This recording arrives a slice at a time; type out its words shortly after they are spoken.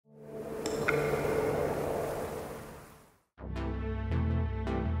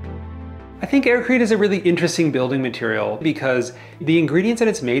I think Aircrete is a really interesting building material because the ingredients that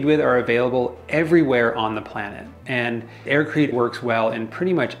it's made with are available everywhere on the planet. And Aircrete works well in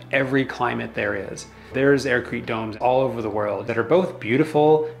pretty much every climate there is. There's Aircrete domes all over the world that are both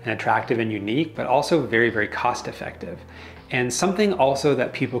beautiful and attractive and unique, but also very, very cost effective. And something also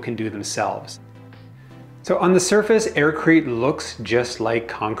that people can do themselves. So on the surface, Aircrete looks just like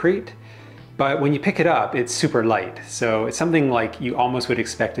concrete. But when you pick it up, it's super light. So it's something like you almost would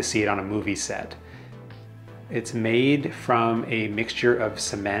expect to see it on a movie set. It's made from a mixture of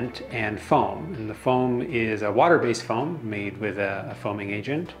cement and foam. And the foam is a water-based foam made with a foaming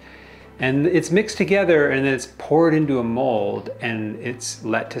agent. And it's mixed together and then it's poured into a mold and it's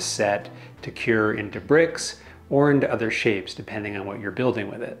let to set to cure into bricks or into other shapes depending on what you're building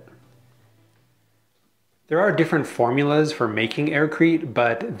with it. There are different formulas for making Aircrete,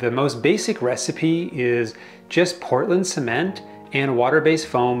 but the most basic recipe is just Portland cement and water-based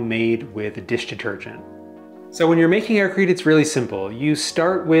foam made with dish detergent. So when you're making Aircrete, it's really simple. You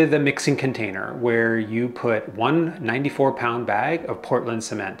start with a mixing container where you put one 94-pound bag of Portland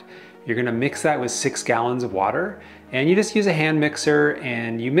cement. You're gonna mix that with 6 gallons of water, and you just use a hand mixer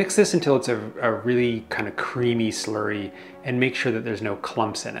and you mix this until it's a really kind of creamy slurry and make sure that there's no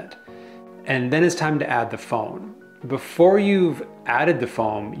clumps in it. And then it's time to add the foam. Before you've added the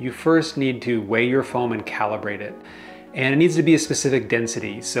foam, you first need to weigh your foam and calibrate it. And it needs to be a specific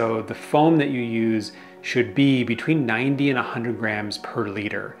density. So the foam that you use should be between 90 and 100 grams per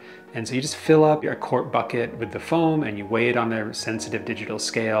liter. And so you just fill up a quart bucket with the foam and you weigh it on a sensitive digital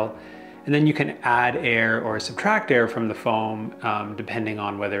scale. And then you can add air or subtract air from the foam depending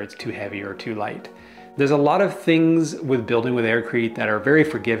on whether it's too heavy or too light. There's a lot of things with building with Aircrete that are very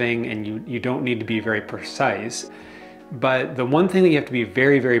forgiving and you don't need to be very precise. But the one thing that you have to be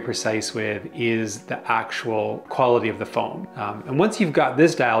very, very precise with is the actual quality of the foam. And once you've got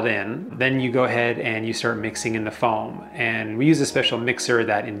this dialed in, then you go ahead and you start mixing in the foam. And we use a special mixer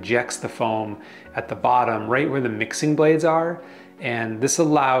that injects the foam at the bottom, right where the mixing blades are. And this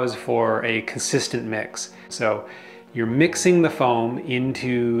allows for a consistent mix. So you're mixing the foam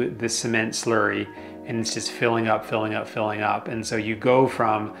into the cement slurry and it's just filling up, filling up, filling up. And so you go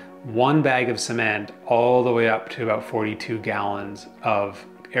from one bag of cement all the way up to about 42 gallons of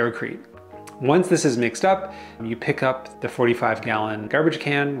Aircrete. Once this is mixed up, you pick up the 45-gallon garbage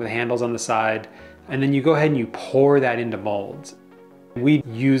can with handles on the side, and then you go ahead and you pour that into molds. We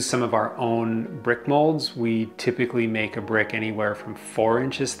use some of our own brick molds. We typically make a brick anywhere from 4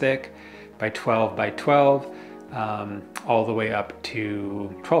 inches thick by 12 by 12, all the way up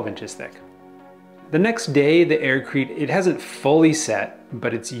to 12 inches thick. The next day, the Aircrete, it hasn't fully set,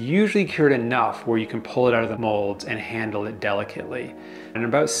 but it's usually cured enough where you can pull it out of the molds and handle it delicately. In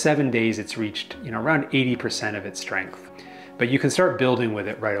about 7 days, it's reached around 80% of its strength. But you can start building with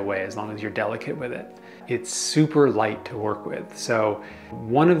it right away as long as you're delicate with it. It's super light to work with. So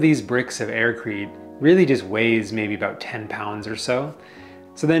one of these bricks of Aircrete really just weighs maybe about 10 pounds or so.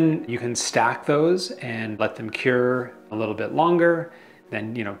 So then you can stack those and let them cure a little bit longer.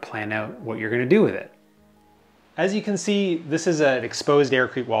 Then plan out what you're going to do with it. As you can see, this is an exposed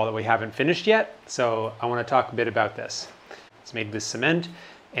Aircrete wall that we haven't finished yet, so I want to talk a bit about this. It's made with cement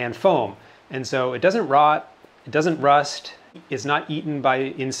and foam, and so it doesn't rot, it doesn't rust, it's not eaten by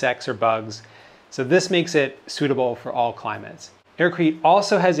insects or bugs, so this makes it suitable for all climates. Aircrete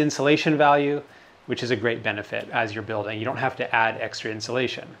also has insulation value, which is a great benefit as you're building. You don't have to add extra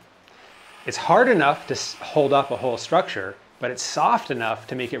insulation. It's hard enough to hold up a whole structure, but it's soft enough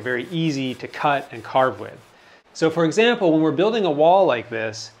to make it very easy to cut and carve with. So for example, when we're building a wall like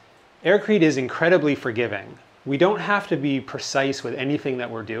this, Aircrete is incredibly forgiving. We don't have to be precise with anything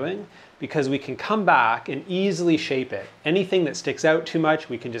that we're doing because we can come back and easily shape it. Anything that sticks out too much,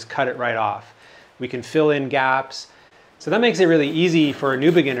 we can just cut it right off. We can fill in gaps. So that makes it really easy for a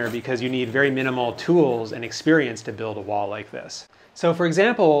new beginner because you need very minimal tools and experience to build a wall like this. So for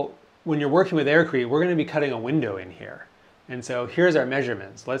example, when you're working with Aircrete, we're going to be cutting a window in here. And so here's our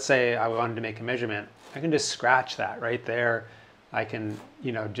measurements. Let's say I wanted to make a measurement. I can just scratch that right there. I can,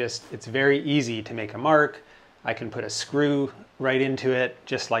 it's very easy to make a mark. I can put a screw right into it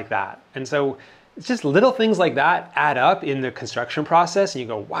just like that. And so it's just little things like that add up in the construction process and you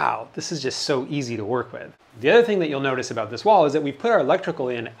go, wow, this is just so easy to work with. The other thing that you'll notice about this wall is that we put our electrical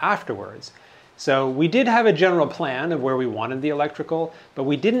in afterwards. So we did have a general plan of where we wanted the electrical, but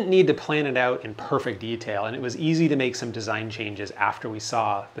we didn't need to plan it out in perfect detail, and it was easy to make some design changes after we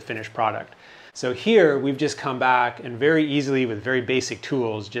saw the finished product. So here we've just come back and very easily with very basic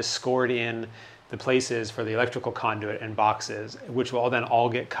tools just scored in the places for the electrical conduit and boxes, which will then all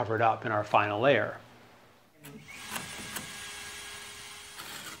get covered up in our final layer.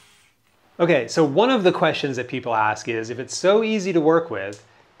 Okay, so one of the questions that people ask is, if it's so easy to work with,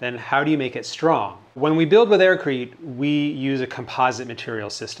 then how do you make it strong? When we build with Aircrete, we use a composite material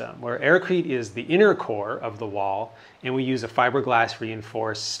system, where Aircrete is the inner core of the wall, and we use a fiberglass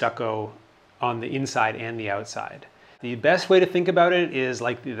reinforced stucco on the inside and the outside. The best way to think about it is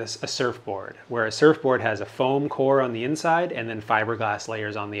like a surfboard, where a surfboard has a foam core on the inside and then fiberglass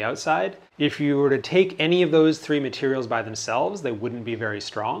layers on the outside. If you were to take any of those three materials by themselves, they wouldn't be very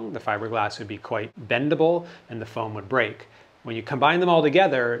strong. The fiberglass would be quite bendable and the foam would break. When you combine them all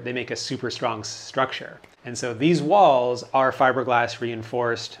together, they make a super strong structure. And so these walls are fiberglass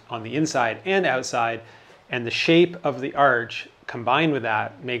reinforced on the inside and outside, and the shape of the arch combined with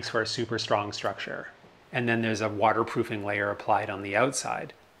that makes for a super strong structure. And then there's a waterproofing layer applied on the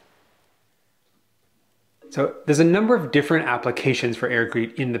outside. So there's a number of different applications for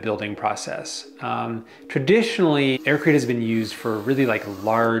Aircrete in the building process. Traditionally, Aircrete has been used for really like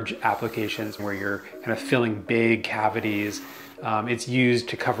large applications where you're kind of filling big cavities. It's used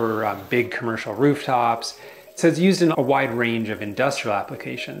to cover big commercial rooftops. So it's used in a wide range of industrial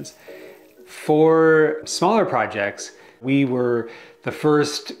applications. For smaller projects, we were the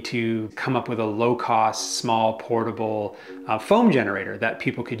first to come up with a low-cost, small, portable foam generator that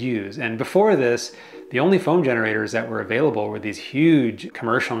people could use. And before this, the only foam generators that were available were these huge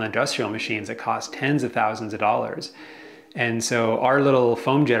commercial and industrial machines that cost tens of thousands of dollars. And so our little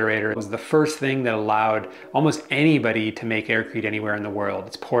foam generator was the first thing that allowed almost anybody to make Aircrete anywhere in the world.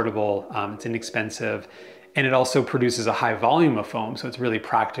 It's portable, it's inexpensive, and it also produces a high volume of foam, so it's really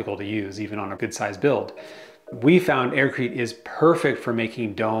practical to use even on a good size build. We found Aircrete is perfect for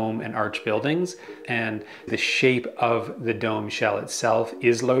making dome and arch buildings, and the shape of the dome shell itself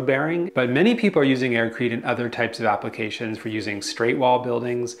is load bearing. But many people are using Aircrete in other types of applications for using straight wall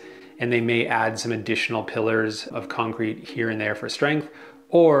buildings, and they may add some additional pillars of concrete here and there for strength,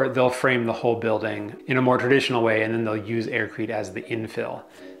 or they'll frame the whole building in a more traditional way, and then they'll use Aircrete as the infill.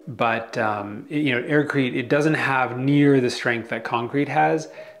 But Aircrete, it doesn't have near the strength that concrete has,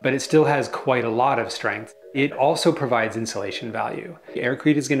 but it still has quite a lot of strength. It also provides insulation value.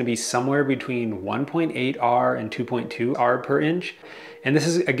 Aircrete is going to be somewhere between 1.8 R and 2.2 R per inch. And this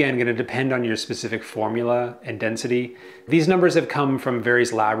is, again, going to depend on your specific formula and density. These numbers have come from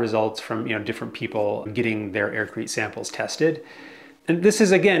various lab results from different people getting their Aircrete samples tested. And this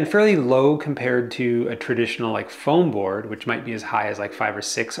is, again, fairly low compared to a traditional like foam board, which might be as high as like 5 or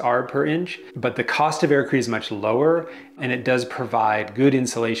 6 R per inch. But the cost of Aircrete is much lower, and it does provide good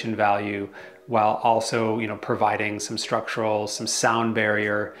insulation value while also providing some structural, some sound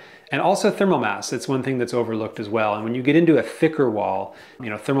barrier, and also thermal mass. It's one thing that's overlooked as well. And when you get into a thicker wall,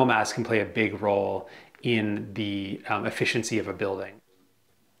 thermal mass can play a big role in the efficiency of a building.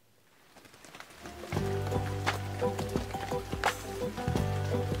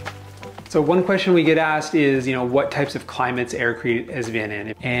 So one question we get asked is, what types of climates Aircrete has been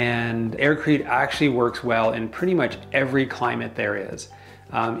in? And Aircrete actually works well in pretty much every climate there is.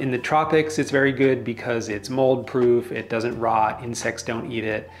 In the tropics, it's very good because it's mold proof, it doesn't rot, insects don't eat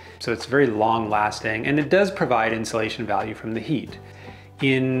it, so it's very long lasting, and it does provide insulation value from the heat.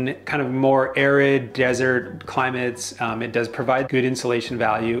 In kind of more arid desert climates, it does provide good insulation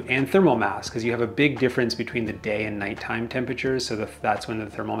value and thermal mass, because you have a big difference between the day and nighttime temperatures, so that's when the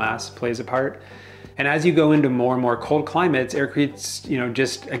thermal mass plays a part. And as you go into more and more cold climates, Aircrete's,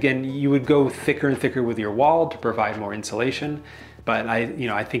 again, you would go thicker and thicker with your wall to provide more insulation. But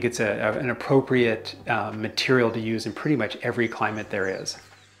I think it's an appropriate material to use in pretty much every climate there is.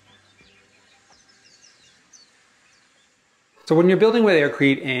 So when you're building with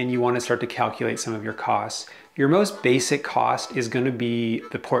Aircrete and you want to start to calculate some of your costs, your most basic cost is going to be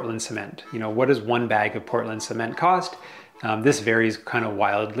the Portland cement. What does one bag of Portland cement cost? This varies kind of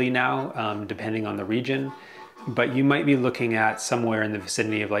wildly now, depending on the region. But you might be looking at somewhere in the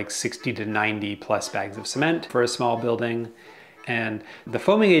vicinity of like 60 to 90 plus bags of cement for a small building. And the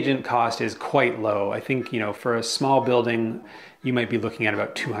foaming agent cost is quite low. I think, for a small building, you might be looking at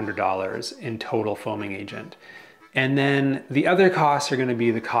about $200 in total foaming agent. And then the other costs are going to be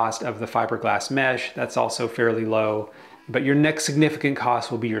the cost of the fiberglass mesh. That's also fairly low. But your next significant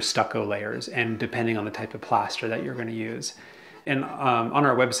cost will be your stucco layers, and depending on the type of plaster that you're going to use. And on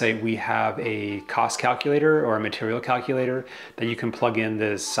our website, we have a cost calculator or a material calculator that you can plug in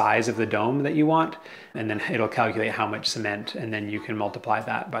the size of the dome that you want, and then it'll calculate how much cement, and then you can multiply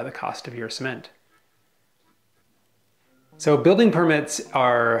that by the cost of your cement. So building permits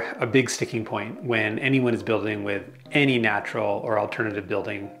are a big sticking point when anyone is building with any natural or alternative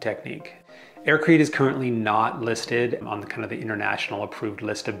building technique. Aircrete is currently not listed on the kind of the international approved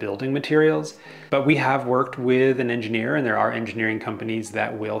list of building materials, but we have worked with an engineer, and there are engineering companies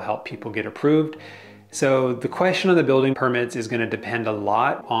that will help people get approved. So the question of the building permits is going to depend a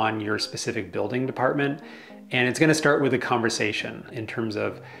lot on your specific building department, and it's going to start with a conversation in terms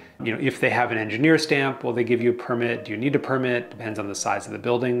of, if they have an engineer stamp, will they give you a permit? Do you need a permit? Depends on the size of the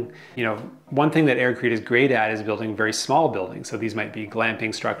building. One thing that Aircrete is great at is building very small buildings. So these might be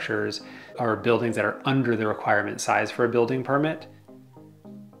glamping structures or buildings that are under the requirement size for a building permit.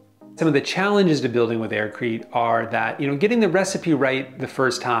 Some of the challenges to building with Aircrete are that, getting the recipe right the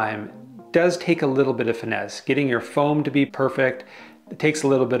first time does take a little bit of finesse. Getting your foam to be perfect, it takes a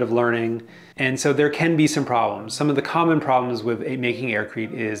little bit of learning. And so there can be some problems. Some of the common problems with making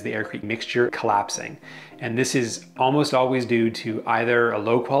Aircrete is the Aircrete mixture collapsing. And this is almost always due to either a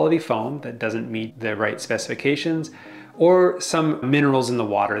low quality foam that doesn't meet the right specifications, or some minerals in the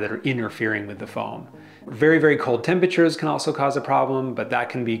water that are interfering with the foam. Very, very cold temperatures can also cause a problem, but that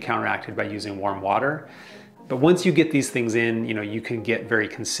can be counteracted by using warm water. But once you get these things in, you can get very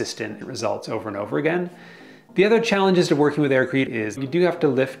consistent results over and over again. The other challenges to working with Aircrete is you do have to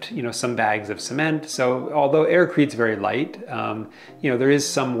lift, some bags of cement. So although Aircrete's very light, there is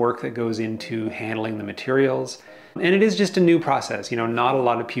some work that goes into handling the materials. And it is just a new process. Not a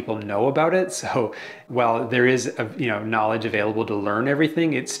lot of people know about it. So while there is, knowledge available to learn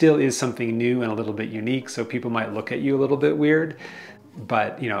everything, it still is something new and a little bit unique. So people might look at you a little bit weird.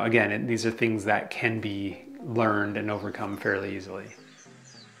 But, again, these are things that can be learned and overcome fairly easily.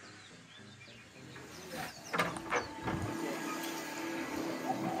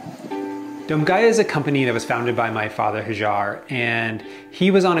 Domgaia is a company that was founded by my father Hajar, and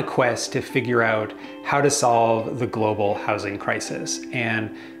he was on a quest to figure out how to solve the global housing crisis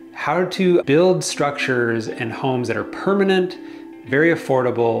and how to build structures and homes that are permanent, very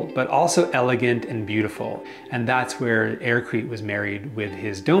affordable, but also elegant and beautiful. And that's where Aircrete was married with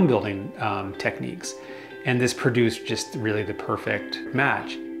his dome building techniques. And this produced just really the perfect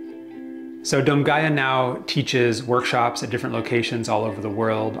match. So Domgaia now teaches workshops at different locations all over the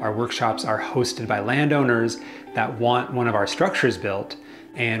world. Our workshops are hosted by landowners that want one of our structures built,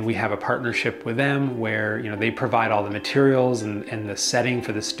 and we have a partnership with them where they provide all the materials and the setting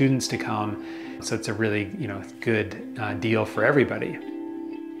for the students to come. So it's a really good deal for everybody.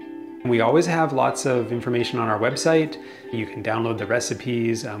 We always have lots of information on our website. You can download the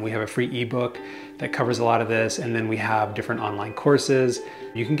recipes. We have a free ebook that covers a lot of this, and then we have different online courses.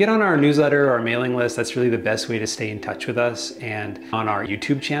 You can get on our newsletter or our mailing list. That's really the best way to stay in touch with us, and on our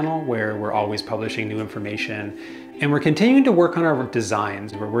YouTube channel where we're always publishing new information. And we're continuing to work on our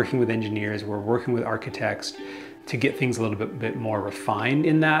designs. We're working with engineers, we're working with architects to get things a little bit more refined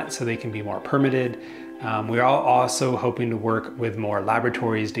in that so they can be more permitted. We're also hoping to work with more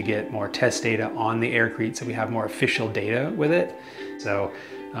laboratories to get more test data on the Aircrete so we have more official data with it. So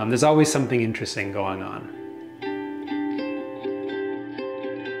there's always something interesting going on.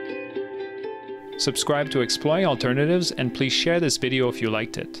 Subscribe to Exploring Alternatives, and please share this video if you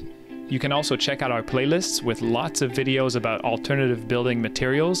liked it. You can also check out our playlists with lots of videos about alternative building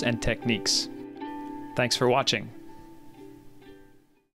materials and techniques. Thanks for watching.